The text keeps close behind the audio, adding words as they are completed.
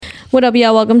What up,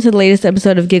 y'all? Welcome to the latest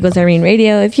episode of Giggles Irene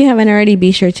Radio. If you haven't already,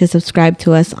 be sure to subscribe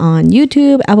to us on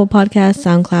YouTube, Apple Podcasts,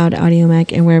 SoundCloud,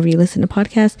 AudioMac, and wherever you listen to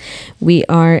podcasts. We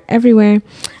are everywhere.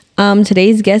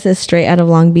 Today's guest is straight out of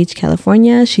Long Beach,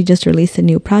 California. She just released a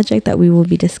new project that we will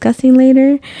be discussing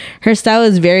later. Her style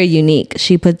is very unique.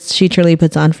 She truly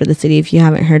puts on for the city. If you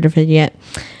haven't heard of it yet,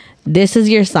 this is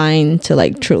your sign to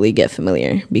like truly get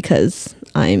familiar, because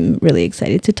I'm really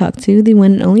excited to talk to the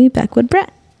one and only Backwood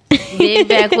Brat. Big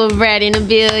Backwood Brat in the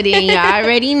building. You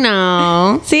already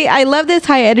know. See, I love this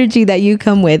high energy that you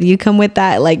come with. You come with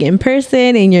that like in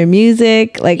person, in your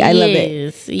music. Like, I love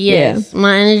it. Yes.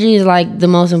 My energy is like the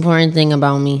most important thing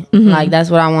about me. Mm-hmm. Like, that's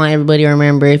what I want everybody to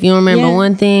remember. If you remember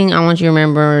one thing, I want you to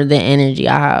remember the energy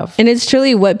I have. And it's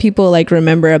truly what people like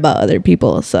remember about other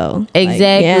people. So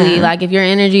exactly. Like if your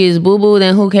energy is boo-boo,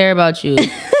 then who care about you?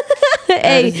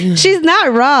 Hey, she's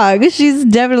not wrong. She's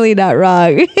definitely not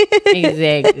wrong.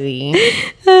 Exactly.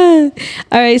 All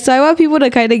right, so I want people to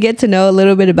kind of get to know a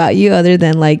little bit about you other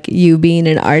than like you being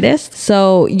an artist.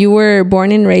 So you were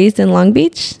born and raised in Long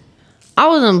Beach? I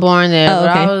wasn't born there, but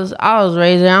I was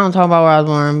raised there. I don't talk about where I was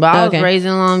born, but I was raised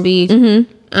in Long Beach.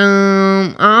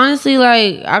 Mm-hmm. Honestly,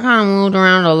 like I kind of moved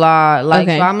around a lot. Like,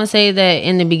 so I'm gonna say that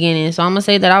in the beginning. So I'm gonna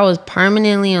say that I was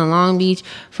permanently in Long Beach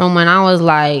from when I was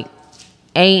like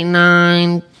 8,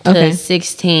 9 to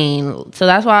 16. So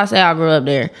that's why I say I grew up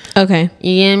there. Okay.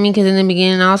 You get me? Because in the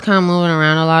beginning, I was kind of moving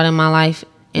around a lot in my life.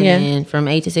 And then from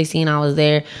 8 to 16, I was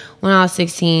there. When I was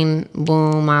 16,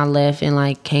 boom, I left and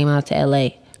like came out to LA.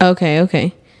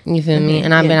 Okay. You feel me?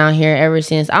 And I've been out here ever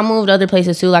since. I moved other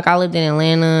places too. Like I lived in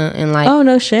Atlanta and like... Oh,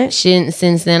 no shit.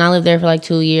 Since then, I lived there for like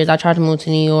 2 years. I tried to move to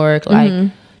New York.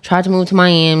 Like... Tried to move to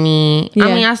Miami.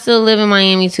 I mean, I still live in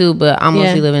Miami too, but I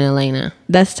mostly live in Atlanta.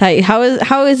 That's tight. How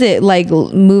is it like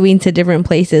moving to different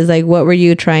places? Like, what were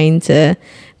you trying to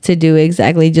do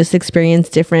exactly? Just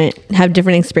have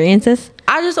different experiences?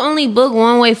 I just only book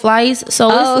one-way flights, so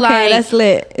it's like that's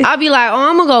lit. I'll be like, oh,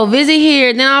 I'm gonna go visit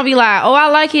here. Then I'll be like, oh, I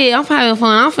like it. I'm having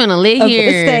fun. I'm finna live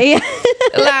here. Stay.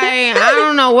 Like I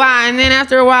don't know why. And then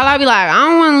after a while, I'll be like, I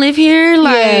don't want to live here.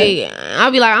 Like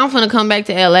I'll be like, I'm finna come back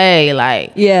to LA.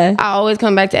 Like I always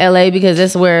come back to LA because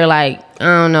that's where like I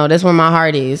don't know. That's where my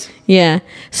heart is. Yeah.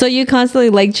 So you constantly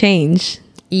like change.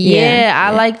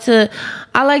 I like to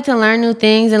learn new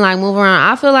things and like move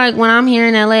around. I feel like when I'm here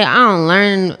in LA, I don't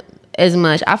learn as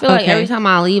much. I feel like every time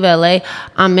I leave LA,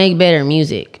 I make better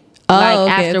music.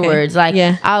 Afterwards. Like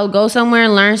I'll go somewhere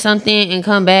and learn something and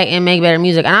come back and make better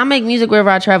music. And I make music wherever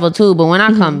I travel too. But when I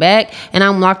come back and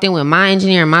I'm locked in with my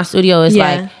engineer and my studio, it's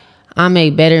like I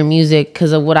make better music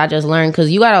because of what I just learned.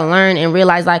 Because you gotta learn and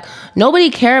realize like nobody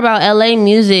care about LA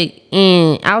music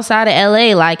outside of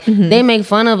LA. Like they make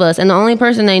fun of us, and the only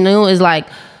person they knew is like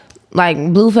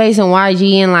Blueface and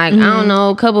YG and like I don't know,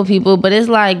 a couple people, but it's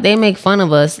like they make fun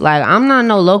of us. Like I'm not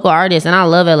no local artist, and I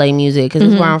love LA music because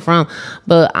it's where I'm from,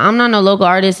 but I'm not no local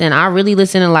artist, and I really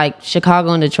listen to like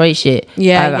Chicago and Detroit shit.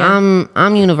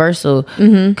 I'm universal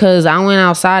because I went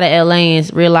outside of LA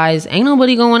and realized ain't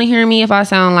nobody gonna want to hear me if I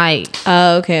sound like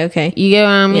you get what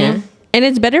I mean? And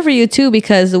it's better for you too,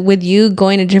 because with you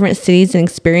going to different cities and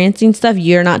experiencing stuff,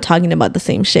 you're not talking about the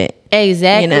same shit.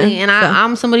 Exactly. You know? And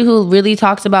I'm somebody who really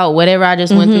talks about whatever I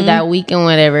just went through that week and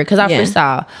whatever, because I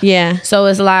freestyle. Yeah. So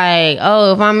it's like,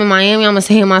 oh, if I'm in Miami, I'm going to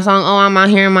say in my song, oh, I'm out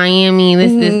here in Miami,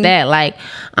 this, that. Like,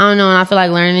 I don't know. And I feel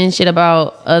like learning shit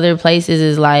about other places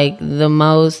is like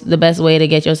the best way to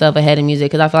get yourself ahead in music.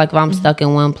 Because I feel like if I'm stuck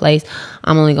in one place,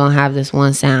 I'm only going to have this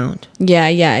one sound. Yeah,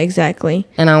 exactly.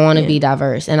 And I want to be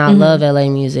diverse. And I love LA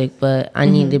music, but I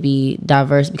need to be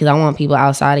diverse because I want people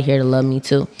outside of here to love me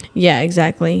too. Yeah,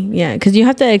 exactly. Yeah, because you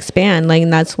have to expand. Like,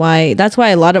 and that's why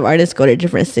a lot of artists go to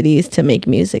different cities to make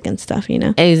music and stuff, you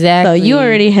know? Exactly. So you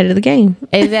already ahead of the game.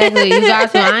 Exactly. You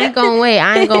got to. I ain't gonna wait.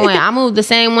 I move the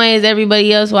same way as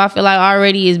everybody else who I feel like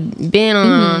already has been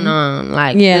on.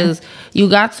 Like, you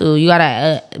got to. You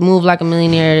gotta move like a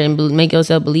millionaire and make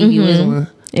yourself believe you is one.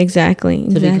 Exactly.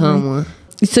 To become one.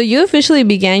 So you officially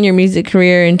began your music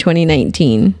career in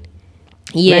 2019.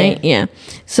 Yeah. Right? Yeah.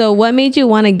 So what made you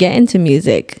want to get into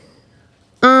music?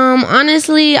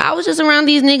 Honestly, I was just around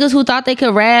these niggas who thought they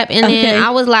could rap, and then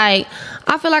I was like,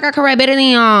 I feel like I could rap better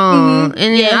than y'all. And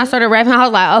then I started rapping. I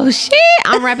was like, oh shit,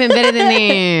 I'm rapping better than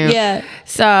them.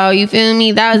 So you feel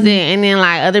me? That was it. And then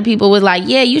like other people was like,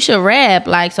 yeah, you should rap.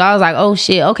 Like, so I was like, oh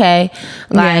shit, okay.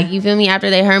 Like, you feel me? After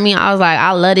they heard me, I was like,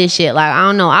 I love this shit. Like, I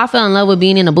don't know. I fell in love with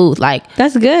being in the booth. Like,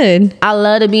 that's good. I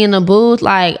love to be in the booth.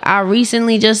 Like, I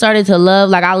recently just started to love,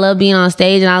 like, I love being on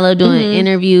stage and I love doing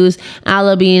interviews. And I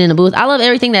love being in the booth. I love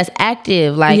everything that's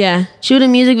active. Like,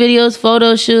 shooting music videos,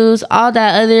 photo shoots, all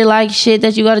that other like shit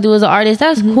that you got to do as an artist.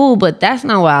 That's cool, but that's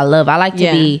not what I love. I like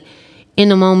to be in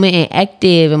the moment and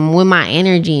active and with my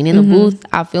energy. And in the booth,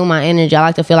 I feel my energy. I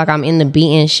like to feel like I'm in the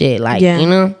beat and shit. Like, you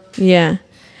know? Yeah.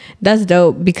 That's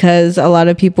dope because a lot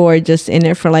of people are just in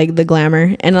it for like the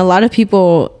glamour. And a lot of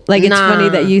people, like, it's funny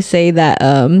that you say that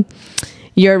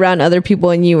you're around other people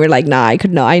and you were like, nah,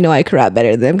 I know I could rap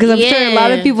better than them. Because I'm sure a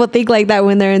lot of people think like that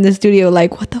when they're in the studio,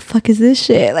 like, what the fuck is this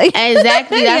shit? Like,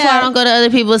 exactly. That's why I don't go to other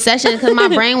people's sessions, because my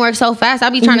brain works so fast. I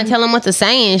be trying to tell them what to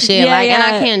say and shit. And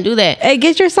I can't do that. Hey,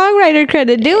 get your songwriter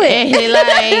credit. Do it.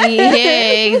 Like,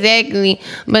 yeah, exactly.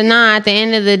 But nah, at the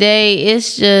end of the day,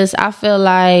 it's just, I feel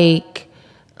like,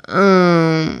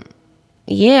 I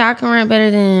can rap better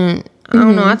than... I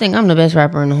don't know. I think I'm the best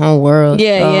rapper in the whole world.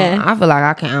 Yeah. I feel like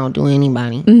I can outdo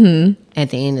anybody at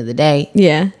the end of the day.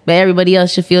 Yeah. But everybody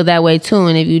else should feel that way too.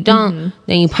 And if you don't,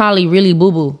 then you probably really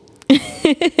boo-boo.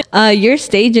 Your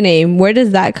stage name, where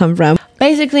does that come from?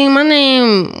 Basically, my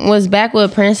name was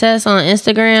Backwood Princess on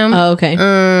Instagram. Oh, okay.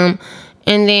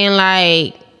 And then,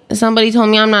 like, somebody told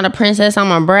me I'm not a princess,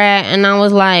 I'm a brat. And I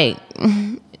was like...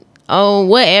 oh,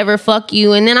 whatever, fuck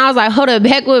you. And then I was like, hold up,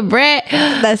 Backwood Brat.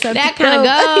 That kind of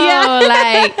go.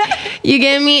 Like, you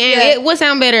get me? And it would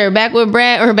sound better, Backwood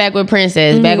Brat or Backwood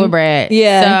Princess? Backwood Brat.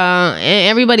 Yeah. So, and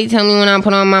everybody tell me when I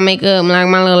put on my makeup, like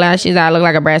my little lashes, I look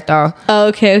like a Bratz doll. Oh,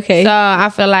 okay. So I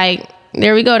feel like,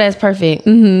 there we go, that's perfect.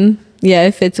 Yeah,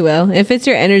 it fits well. It fits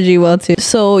your energy well, too.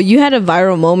 So you had a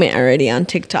viral moment already on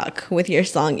TikTok with your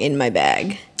song In My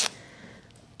Bag.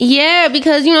 Yeah,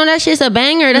 because, you know, that shit's a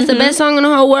banger. That's the best song in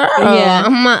the whole world. Yeah.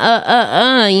 I'm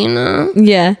like, you know?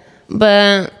 Yeah.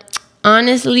 But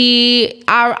honestly,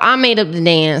 I made up the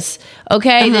dance.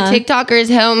 Okay? The TikTokers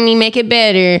helped me make it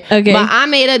better. Okay. But I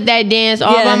made up that dance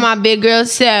all by my big girl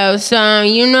self. So,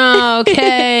 you know,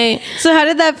 okay? So how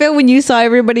did that feel when you saw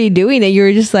everybody doing it? You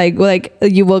were just like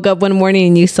you woke up one morning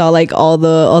and you saw like all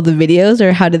the videos,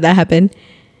 or how did that happen?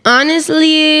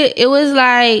 Honestly, it was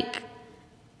like...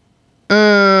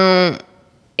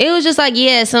 it was just like,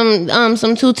 some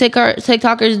two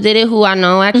TikTokers did it who I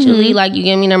know actually. Like, you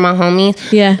get me, they're my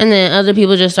homies. Yeah. And then other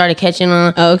people just started catching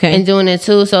on and doing it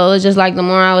too. So it was just like, the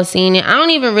more I was seeing it, I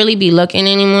don't even really be looking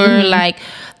anymore. Like,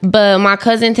 but my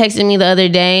cousin texted me the other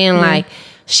day and like,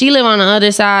 she live on the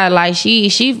other side. Like,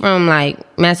 she from like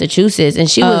Massachusetts, and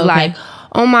she was like,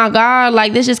 oh my God,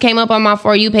 like, this just came up on my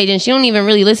For You page, and she don't even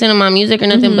really listen to my music or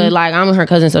nothing, but like, I'm her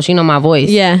cousin, so she know my voice.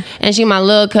 Yeah. And she my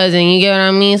little cousin, you get what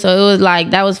I mean? So it was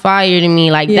like, that was fire to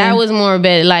me. Like, that was more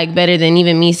better than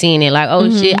even me seeing it. Like, oh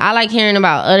shit, I like hearing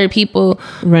about other people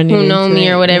who know me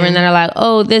or whatever, and that are like,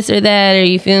 oh, this or that, or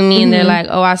you feel me? And they're like,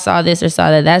 oh, I saw this or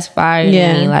saw that. That's fire to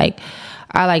me. Like,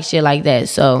 I like shit like that.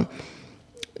 So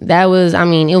that was, I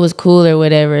mean, it was cool or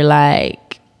whatever, like,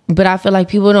 but I feel like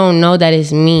people don't know that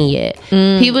it's me yet.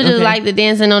 People just like to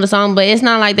dance and know the song, but it's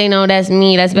not like they know that's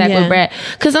me. That's Backwood Brat.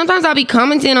 Because sometimes I'll be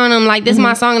commenting on them like, this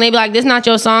my song, and they be like, this not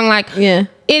your song. Like, it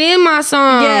is my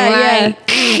song. Like,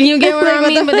 you get what I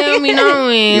mean? But they don't be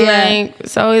knowing. Like,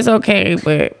 so it's okay.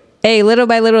 But hey, little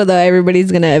by little though,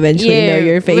 everybody's gonna eventually know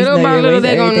your face. Little by little,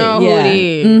 they're gonna know who it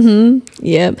is.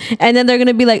 Yep. And then they're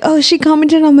gonna be like, oh, she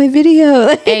commented on my video.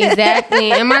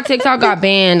 Exactly. And my TikTok got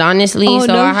banned, honestly. Oh,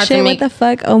 so no I had shit, to make, what the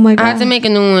fuck? Oh my God. I had to make a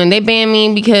new one. They banned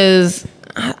me because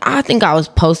I think I was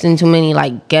posting too many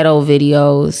like ghetto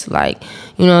videos, like,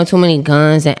 you know, too many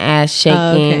guns and ass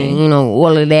shaking, and, you know,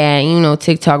 all of that. You know,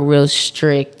 TikTok real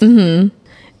strict.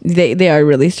 They are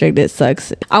really strict. It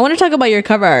sucks. I want to talk about your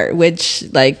cover art, which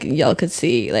like y'all could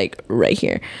see like right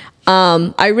here.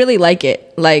 I really like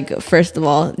it. Like, first of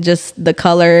all, just the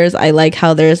colors. I like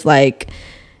how there's like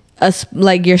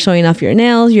like you're showing off your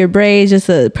nails, your braids, just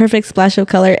a perfect splash of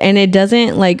color, and it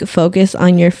doesn't like focus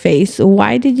on your face.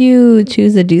 Why did you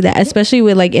choose to do that? Especially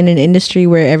with like in an industry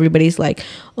where everybody's like,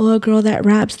 oh, a girl that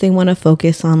raps, they want to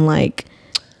focus on like,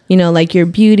 you know, like your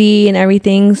beauty and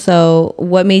everything. So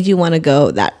what made you want to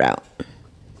go that route?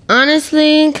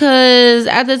 Honestly, because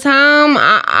at the time,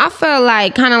 I felt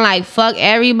like kind of like fuck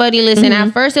everybody. Listen,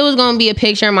 at first it was going to be a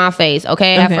picture of my face,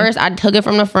 okay? At first, I took it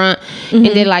from the front and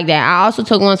did it like that. I also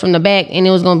took ones from the back, and it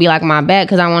was going to be like my back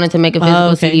because I wanted to make a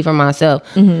physical CD for myself.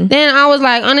 Then I was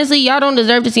like, honestly, y'all don't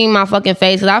deserve to see my fucking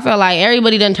face because I felt like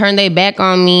everybody done turned their back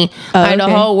on me, like the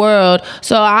whole world.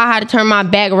 So I had to turn my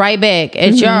back right back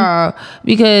at y'all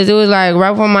because it was like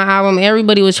right before my album,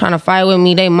 everybody was trying to fight with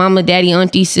me. They mama, daddy,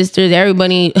 auntie, sisters,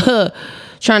 everybody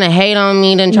trying to hate on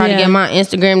me, then try to get my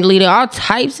Instagram deleted, all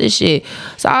types of shit.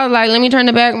 So I was like, let me turn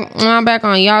my back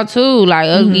on y'all too, like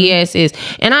ugly asses.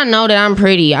 And I know that I'm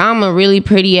pretty. I'm a really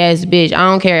pretty ass bitch. I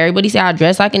don't care. Everybody say I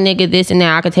dress like a nigga, this and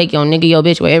that. I could take your nigga, your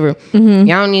bitch, whatever. Y'all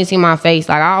don't need to see my face.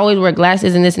 Like I always wear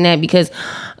glasses and this and that because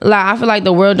like I feel like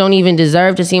the world don't even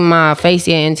deserve to see my face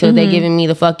yet until they giving me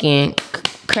the fucking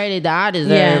credit that I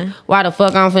deserve. Why the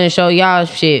fuck I'm finna show y'all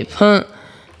shit, huh?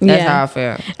 That's how I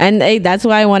feel. And that's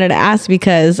why I wanted to ask,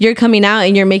 because you're coming out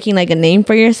and you're making like a name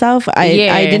for yourself. I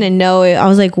didn't know it. I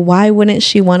was like, why wouldn't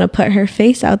she want to put her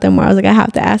face out there more? I was like, I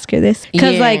have to ask her this.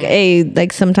 Because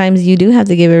like sometimes you do have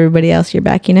to give everybody else your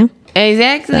back, you know?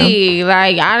 Exactly. So.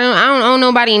 Like I don't owe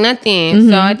nobody nothing.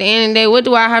 So at the end of the day, what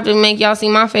do I have to make y'all see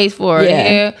my face for?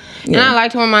 And I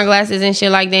like to wear my glasses and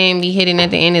shit like that and be hidden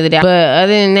at the end of the day. But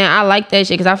other than that, I like that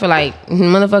shit because I feel like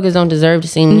motherfuckers don't deserve to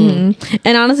see me.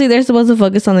 And honestly, they're supposed to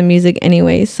focus on the music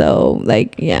anyway. So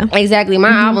like, yeah. Exactly. My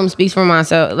album speaks for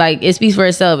myself. Like it speaks for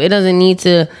itself. It doesn't need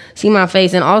to see my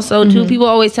face. And also too, people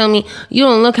always tell me, you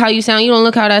don't look how you sound. You don't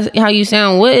look how you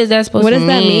sound. What is that supposed to mean?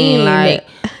 What does that mean? Like,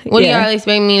 what do y'all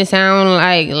expect me to sound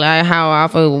like how I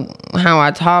feel, how I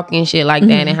talk and shit like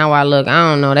that and how I look?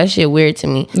 I don't know. That shit weird to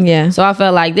me. Yeah. So I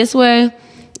felt like this way,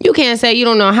 you can't say you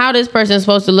don't know how this person's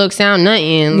supposed to look, sound,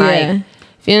 nothing. Like,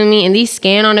 feel me? And these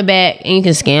scan on the back and you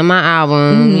can scan my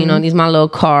album. You know, these my little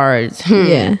cards.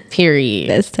 Period.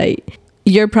 That's tight.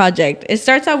 Your project, it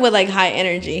starts out with like high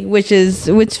energy, which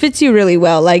fits you really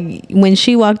well. Like when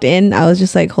she walked in, I was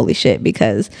just like, holy shit,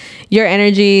 because your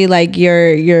energy, like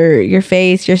your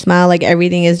face, your smile, like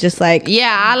everything is just like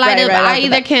I light up. I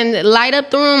either can light up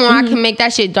the room or I can make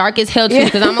that shit dark as hell too,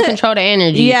 because I'm gonna control the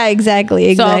energy. Yeah,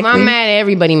 exactly. So if I'm mad,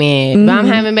 everybody mad. If I'm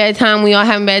having a bad time, we all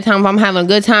having a bad time. If I'm having a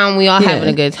good time, we all having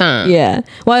a good time. Yeah.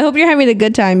 Well, I hope you're having a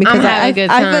good time because I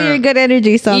feel your good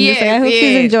energy. So I'm just like, I hope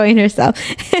she's enjoying herself.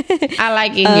 I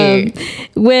like it here.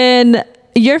 When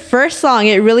your first song,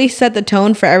 it really set the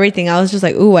tone for everything. I was just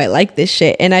like, ooh, I like this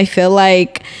shit. And I feel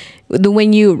like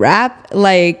when you rap,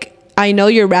 like I know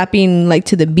you're rapping like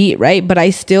to the beat, right? But I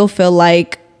still feel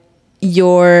like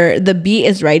the beat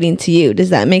is writing to you. Does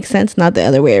that make sense? Not the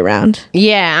other way around.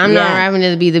 Yeah, I'm not rapping to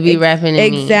the beat rapping to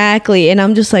me. Exactly. And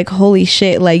I'm just like, holy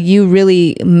shit, like you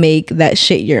really make that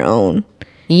shit your own.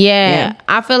 Yeah,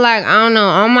 I feel like, I don't know,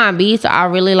 on my beats, I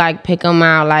really like pick them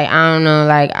out. Like, I don't know,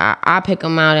 like I pick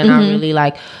them out and I really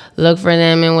like look for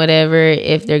them and whatever.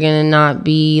 If they're gonna not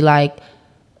be like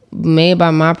made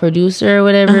by my producer or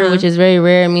whatever, which is very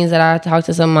rare. It means that I talked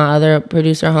to some of my other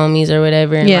producer homies or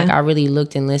whatever, and like I really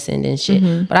looked and listened and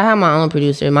shit. But I have my own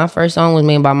producer. My first song was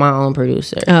made by my own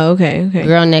producer. Oh, okay.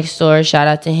 Girl Next Door, shout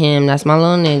out to him. That's my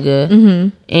little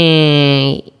nigga.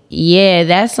 And yeah,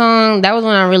 that song, that was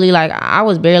when I really like, I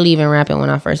was barely even rapping when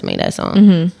I first made that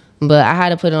song. But I had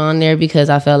to put it on there because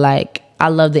I felt like I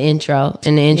love the intro,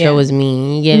 and the intro was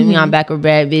me. You get me? I'm back with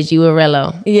Brad, bitch. You a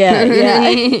Rello. Yeah.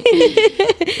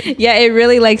 Yeah, it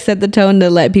really like set the tone to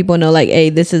let people know like, hey,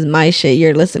 this is my shit.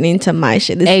 You're listening to my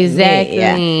shit. This exactly.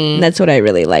 Is me. Yeah. That's what I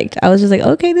really liked. I was just like,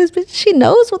 okay, this bitch, she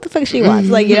knows what the fuck she wants.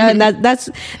 Like, you know, and that's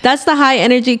the high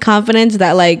energy confidence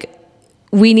that like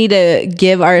we need to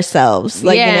give ourselves.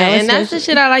 Like, you know, and that's the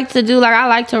shit I like to do. Like, I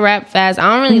like to rap fast. I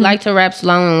don't really like to rap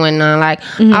slow and whatnot. Like,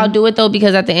 I'll do it though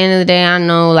because at the end of the day, I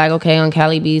know like, okay, on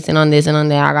Cali Beats and on this and on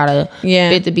that, I gotta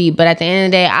fit the beat. But at the end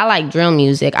of the day, I like drill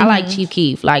music. I like Chief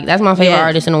Keef. Like, that's my favorite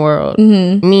artist in the world.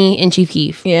 Me and Chief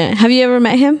Keef. Yeah. Have you ever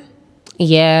met him?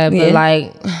 Yeah, but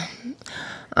like,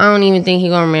 I don't even think he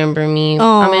gonna remember me.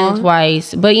 Aww. I met him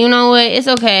twice, but you know what? It's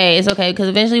okay. It's okay because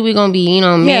eventually we gonna be, you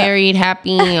know, married,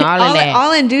 happy, all of that.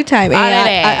 All in due time.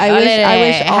 I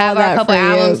wish all have that our couple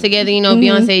albums together. You know,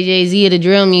 Beyonce, Jay-Z, the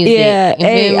drill music. Yeah,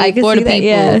 I can see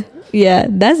that. Yeah,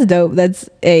 that's dope. That's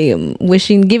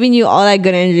giving you all that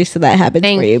good energy so that happens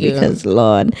for you because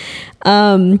Lord.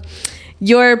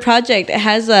 Your project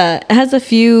has a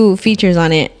few features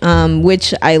on it,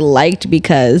 which I liked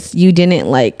because you didn't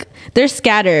like. They're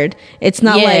scattered. It's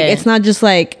not like it's not just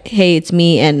like, hey, it's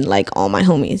me and like all my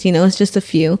homies. You know, it's just a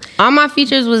few. All my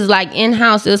features was like in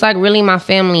house. It was like really my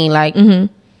family. Like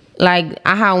Like,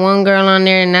 I had one girl on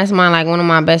there, and that's one of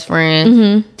my best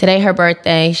friends. Today her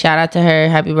birthday. Shout out to her.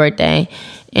 Happy birthday.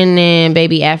 And then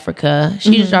Baby Africa.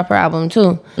 She just dropped her album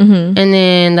too. And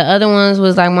then the other ones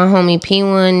was like my homie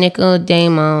P1, Nickel,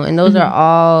 Damo. And those are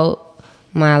all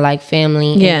my like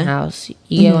family in the house.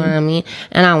 You get what I mean?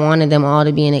 And I wanted them all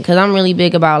to be in it. Because I'm really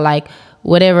big about like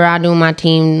whatever I do, my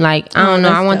team, like, I don't know,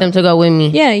 I want them to go with me.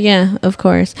 Yeah, of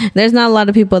course. There's not a lot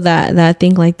of people that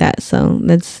think like that, so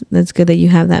that's good that you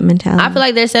have that mentality. I feel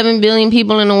like there's 7 billion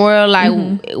people in the world,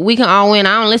 like, we can all win.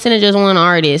 I don't listen to just one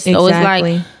artist. So it's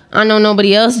like, I know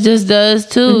nobody else just does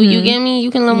too. You get me?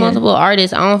 You can love multiple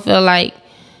artists. I don't feel like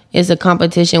it's a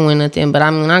competition with nothing, but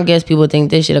I mean, I guess people think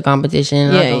this shit a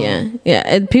competition.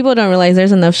 Yeah. People don't realize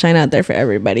there's enough shine out there for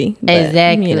everybody. But,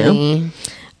 exactly. You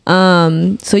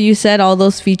know? So you said all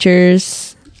those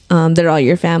features, they're all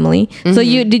your family. So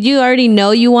did you already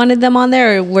know you wanted them on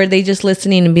there, or were they just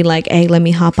listening and be like, hey, let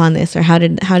me hop on this? Or how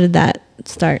did that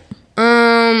start?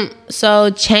 So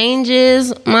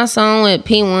Changes, my song with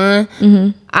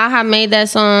P1, I have made that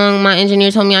song. My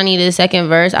engineer told me I needed a second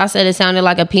verse. I said it sounded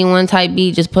like a P1 type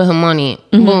beat, just put him on it.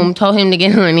 Boom, told him to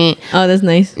get on it. Oh, that's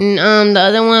nice. And, the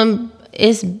other one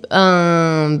is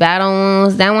Battle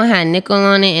Wounds. That one had Nickel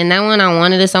on it, and that one I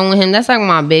wanted a song with him. That's like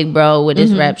my big bro with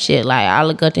this rap shit. Like, I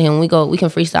look up to him. We can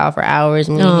freestyle for hours,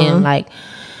 me and him, like,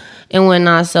 and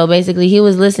whatnot. So basically, he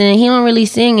was listening. He don't really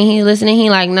sing, and he's listening. He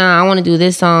like, nah, I want to do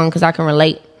this song because I can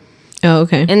relate. Oh,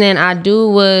 okay. And then I do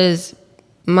was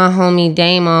my homie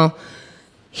Damo.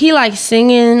 He like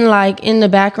singing like in the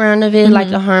background of it, like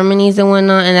the harmonies and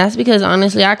whatnot. And that's because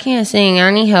honestly, I can't sing.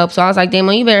 I need help. So I was like,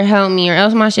 Damo, you better help me, or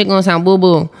else my shit gonna sound boo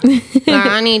boo. Like,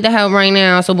 I need the help right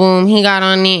now. So boom, he got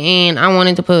on it, and I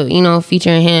wanted to put,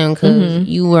 featuring him because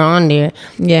you were on there.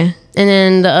 Yeah. And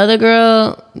then the other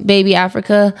girl, Baby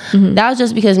Africa, that was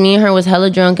just because me and her was hella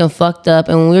drunk and fucked up,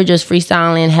 and we were just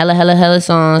freestyling hella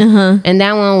songs. And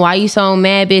that one, Why You So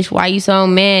Mad, Bitch? Why You So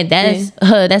Mad? That's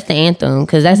the anthem,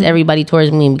 because that's everybody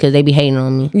towards me because they be hating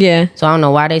on me. Yeah. So I don't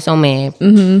know why they so mad.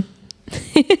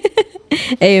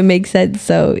 Hey, it makes sense.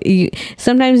 So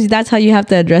sometimes that's how you have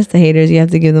to address the haters. You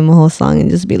have to give them a whole song and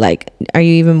just be like, are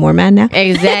you even more mad now?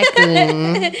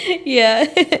 Exactly. Yeah.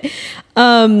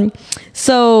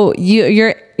 So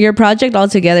your project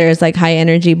altogether is like high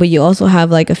energy, but you also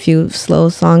have like a few slow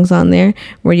songs on there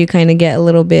where you kind of get a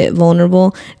little bit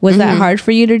vulnerable. Was that hard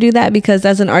for you to do that? Because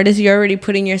as an artist, you're already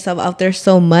putting yourself out there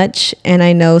so much, and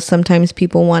I know sometimes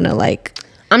people want to like...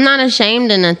 I'm not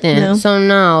ashamed of nothing. No? So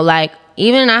no, like,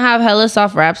 even I have hella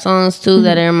soft rap songs too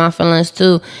that are in my feelings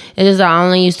too. It's just I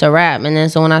only used to rap, and then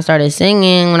so when I started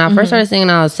singing, when I first started singing,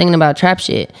 I was singing about trap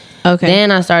shit. Okay.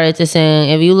 Then I started to sing.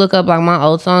 If you look up like my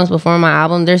old songs before my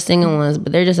album, they're singing ones,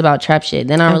 but they're just about trap shit.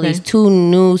 Then I released 2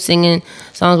 new singing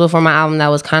songs before my album that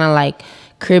was kind of like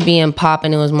Caribbean pop,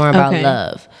 and it was more about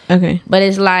love. Okay. But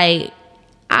it's like,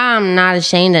 I'm not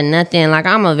ashamed of nothing. Like,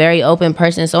 I'm a very open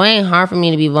person, so it ain't hard for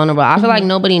me to be vulnerable. I feel like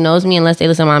nobody knows me unless they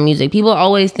listen to my music. People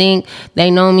always think they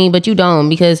know me, but you don't,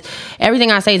 because everything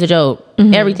I say is a joke.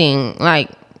 Everything.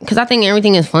 Like, because I think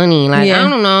everything is funny. Like, I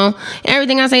don't know.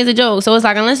 Everything I say is a joke. So it's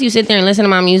like, unless you sit there and listen to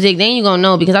my music, then you gonna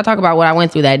know, because I talk about what I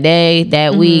went through that day,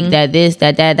 that week, that this,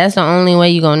 that. That's the only way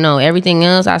you gonna know. Everything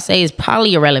else I say is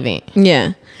probably irrelevant.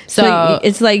 Yeah. So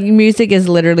it's like music is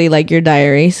literally like your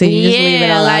diary. So you just leave it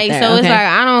all out there. So it's like,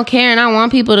 I don't care, and I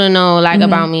want people to know like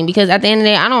about me, because at the end of the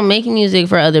day, I don't make music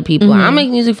for other people. I make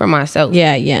music for myself.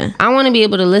 Yeah. I want to be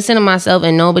able to listen to myself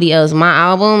and nobody else. My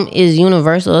album is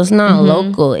universal. It's not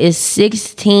local. It's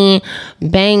 16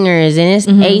 bangers, and it's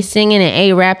A singing and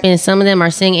A rapping. Some of them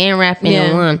are singing and rapping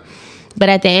in one. But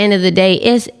at the end of the day,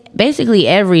 it's basically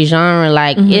every genre.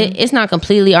 Like, it's not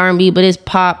completely R&B, but it's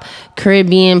pop,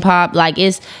 Caribbean pop, like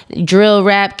it's drill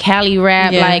rap, Cali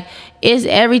rap, like it's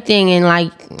everything. And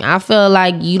like, I feel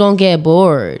like you don't get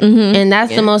bored, and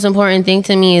that's the most important thing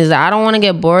to me, is I don't want to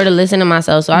get bored to listen to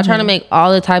myself. So I try to make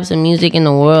all the types of music in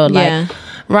the world. Like,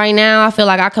 right now, I feel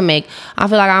like I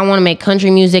want to make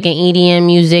country music and EDM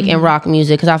music and rock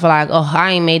music, because I feel like,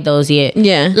 I ain't made those yet.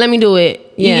 Let me do it.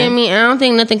 You get me? And I don't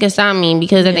think nothing can stop me,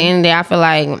 because at the end of the day, I feel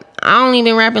like I only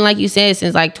been rapping, like you said,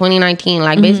 since like 2019.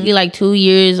 Like, basically like 2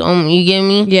 years. You get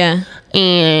me? Yeah.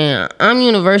 And I'm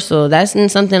universal. That's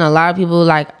something a lot of people,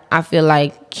 like, I feel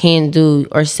like can do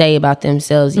or say about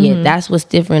themselves. Yeah, that's what's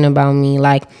different about me.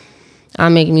 Like, I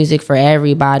make music for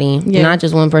everybody, not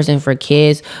just one person, for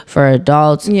kids, for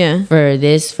adults, for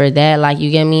this, for that. Like,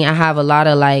 you get me? I have a lot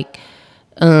of like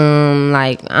I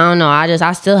don't know.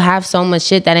 I still have so much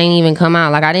shit that ain't even come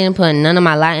out. Like, I didn't put none of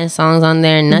my Latin songs on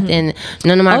there. Nothing.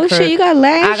 None of my. Shit, you got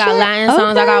Latin. I got Latin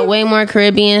songs. I got way more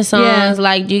Caribbean songs.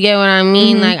 Like, do you get what I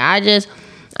mean? Like,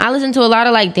 I listen to a lot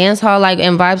of like dance hall, like,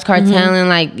 and Vibes Cartel, and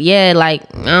like, like,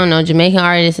 I don't know, Jamaican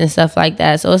artists and stuff like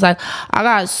that. So it's like I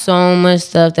got so much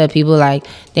stuff that people like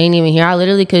they ain't even hear. I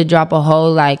literally could drop a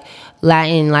whole like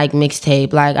Latin like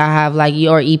mixtape, like I have like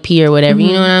your EP or whatever.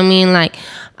 You know what I mean? Like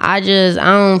I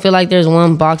don't feel like there's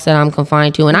one box that I'm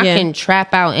confined to, and I can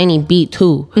trap out any beat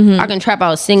too. I can trap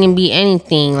out, sing, and beat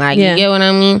anything. Like you get what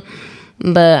I mean?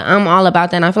 But I'm all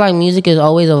about that, and I feel like music is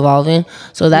always evolving.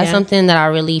 So that's something that I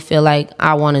really feel like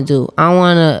I want to do. I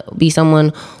want to be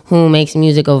someone who makes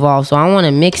music evolve. So I want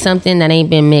to mix something that ain't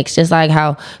been mixed. Just like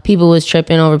how people was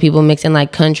tripping over people mixing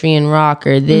like country and rock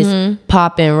or this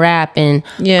pop and rap. And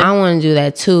I want to do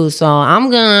that too. So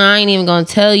I ain't even going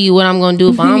to tell you what I'm going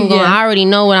to do. But I already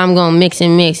know what I'm going to mix.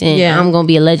 And I'm going to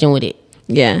be a legend with it.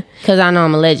 Yeah. Because I know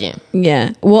I'm a legend.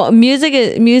 Yeah. Well, music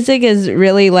is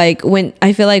really like, when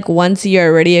I feel like once you're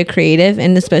already a creative,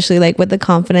 and especially like with the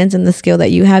confidence and the skill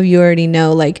that you have, you already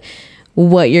know like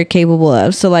what you're capable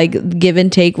of. So like Give and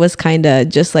Take was kind of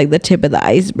just like the tip of the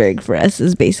iceberg for us,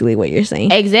 is basically what you're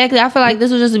saying. Exactly. I feel like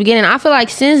this was just the beginning. I feel like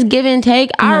since Give and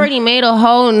Take, I already made a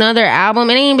whole nother album.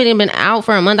 It ain't even been out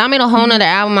for a month. I made a whole nother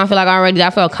album. I feel like I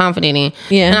felt confident in.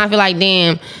 Yeah. And I feel like,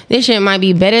 damn, this shit might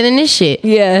be better than this shit.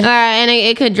 Yeah. And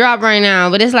it could drop right now.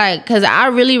 But it's like, because I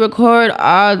really record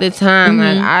all the time.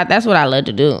 Like that's what I love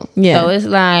to do. Yeah. So it's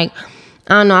like,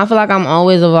 I don't know. I feel like I'm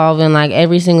always evolving, like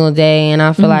every single day, and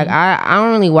I feel like I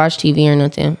don't really watch TV or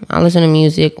nothing. I listen to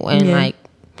music and like,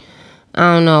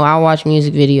 I don't know, I watch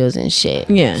music videos and shit.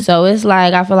 Yeah. So it's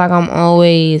like I feel like I'm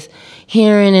always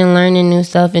hearing and learning new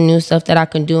stuff that I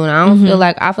can do, and I feel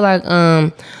like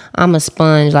I'm a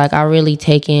sponge. Like I really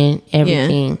take in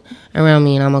everything around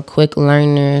me, and I'm a quick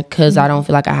learner because I don't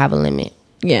feel like I have a limit.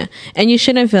 Yeah. And you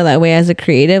shouldn't feel that way as a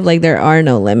creative. Like there are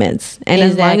no limits. And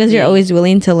as long as you're always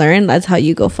willing to learn, that's how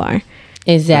you go far.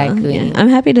 Exactly. So, I'm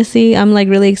happy to see. I'm like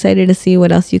really excited to see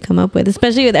what else you come up with.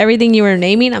 Especially with everything you were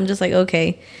naming. I'm just like,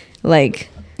 okay. Like,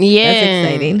 that's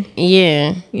exciting.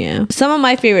 Yeah. Yeah. Some of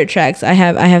my favorite tracks, I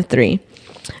have 3.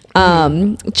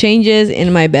 Changes,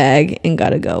 In My Bag, and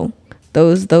Gotta Go.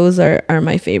 Those are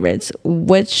my favorites.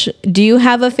 Which, do you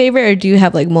have a favorite, or do you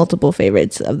have like multiple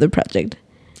favorites of the project?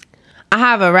 I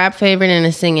have a rap favorite and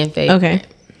a singing favorite. Okay.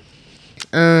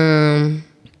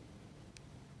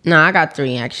 No, I got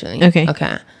 3 actually. Okay.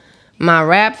 My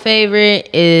rap favorite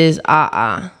is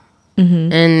and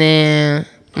then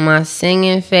my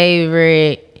singing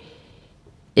favorite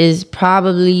is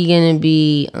probably gonna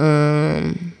be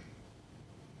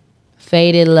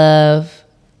Faded Love,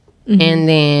 and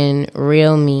then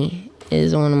Real Me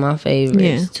is one of my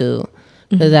favorites too,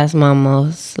 because that's my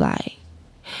most like.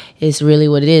 It's really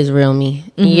what it is, real me.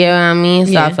 You know what I mean?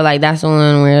 So I feel like that's the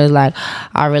one where it's like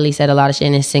I really said a lot of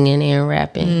shit in singing and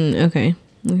rapping. Okay.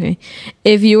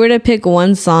 If you were to pick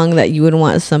one song that you would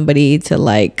want somebody to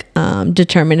like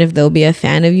determine if they'll be a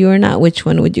fan of you or not, which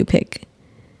one would you pick?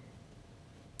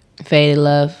 Faded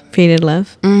Love. Faded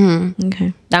Love?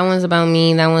 Okay. That one's about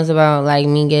me. That one's about like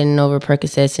me getting over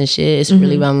Percocets and shit. It's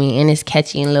really about me. And it's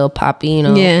catchy and little poppy, you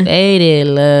know. Yeah. Faded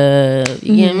Love.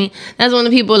 You get me? That's one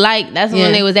the people like. That's the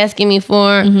one they was asking me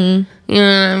for. You know what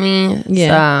I mean?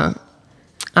 Yeah. So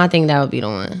I think that would be the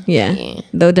one. Yeah.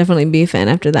 They'll definitely be a fan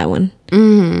after that one.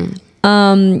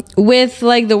 With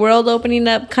like the world opening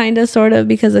up kind of sort of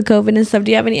because of COVID and stuff,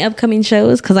 do you have any upcoming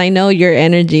shows? Because I know your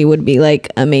energy would be like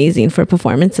amazing for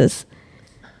performances.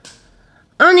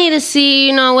 I need to see,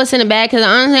 you know, what's in the bag, because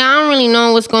honestly, I don't really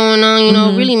know what's going on. You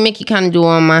know, really Mickey kind of do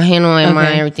all my handle and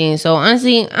my everything. So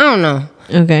honestly, I don't know.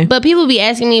 Okay. But people be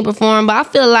asking me to perform, but I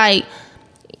feel like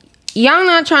y'all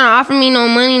not trying to offer me no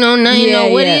money, no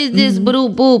nothing. What is this?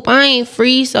 Boop boop. I ain't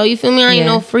free, so you feel me? I ain't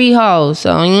no free hoe.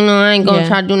 So, you know, I ain't gonna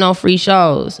try to do no free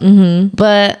shows.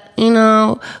 But, you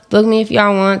know, book me if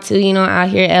y'all want to. You know, out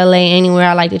here, LA, anywhere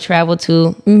I like to travel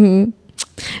to.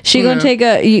 She gonna take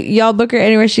y'all book her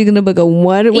anywhere. She's gonna book a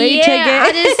one-way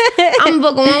ticket. I'm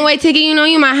book a one-way ticket. You know,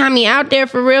 you might have me out there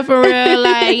for real.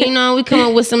 Like, you know, we come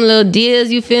up with some little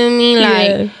deals. You feel me?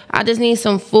 Like, I just need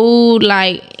some food,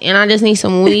 like, and I just need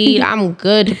some weed. I'm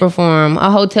good to perform.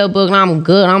 A hotel book, and I'm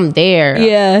good. I'm there.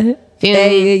 Yeah.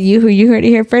 Hey, you heard it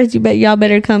here first. Y'all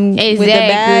better come with the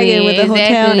bag and with the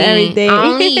hotel and everything. I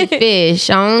only eat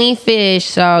fish.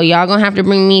 So y'all gonna have to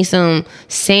bring me some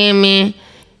salmon.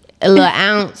 A little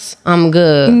ounce, I'm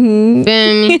good. Feel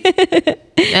me?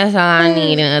 That's all I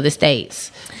need in other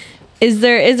states. Is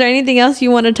there anything else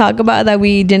you want to talk about that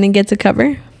we didn't get to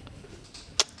cover?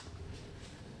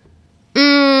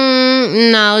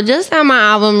 No, just that my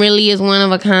album really is one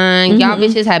of a kind. Y'all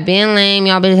bitches have been lame.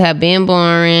 Y'all bitches have been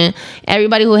boring.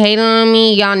 Everybody who hated on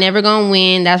me, y'all never gonna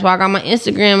win. That's why I got my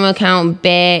Instagram account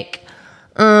back.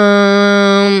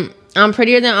 I'm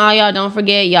prettier than all y'all. Don't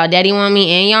forget, y'all daddy want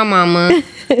me and y'all mama.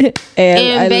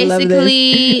 and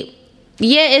basically,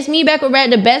 yeah, it's me, Backward Brat,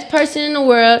 the best person in the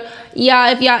world.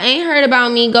 Y'all, if y'all ain't heard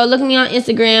about me, go look me on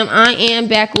Instagram. I am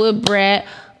Backward Brat.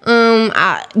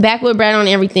 Backward Brat on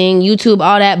everything. YouTube,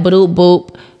 all that. Boop,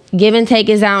 boop. Give and Take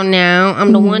is out now.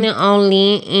 I'm the one and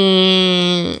only.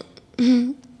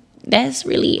 And that's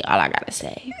really all I gotta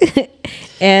say.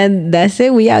 And that's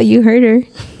it. We out. You heard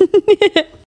her.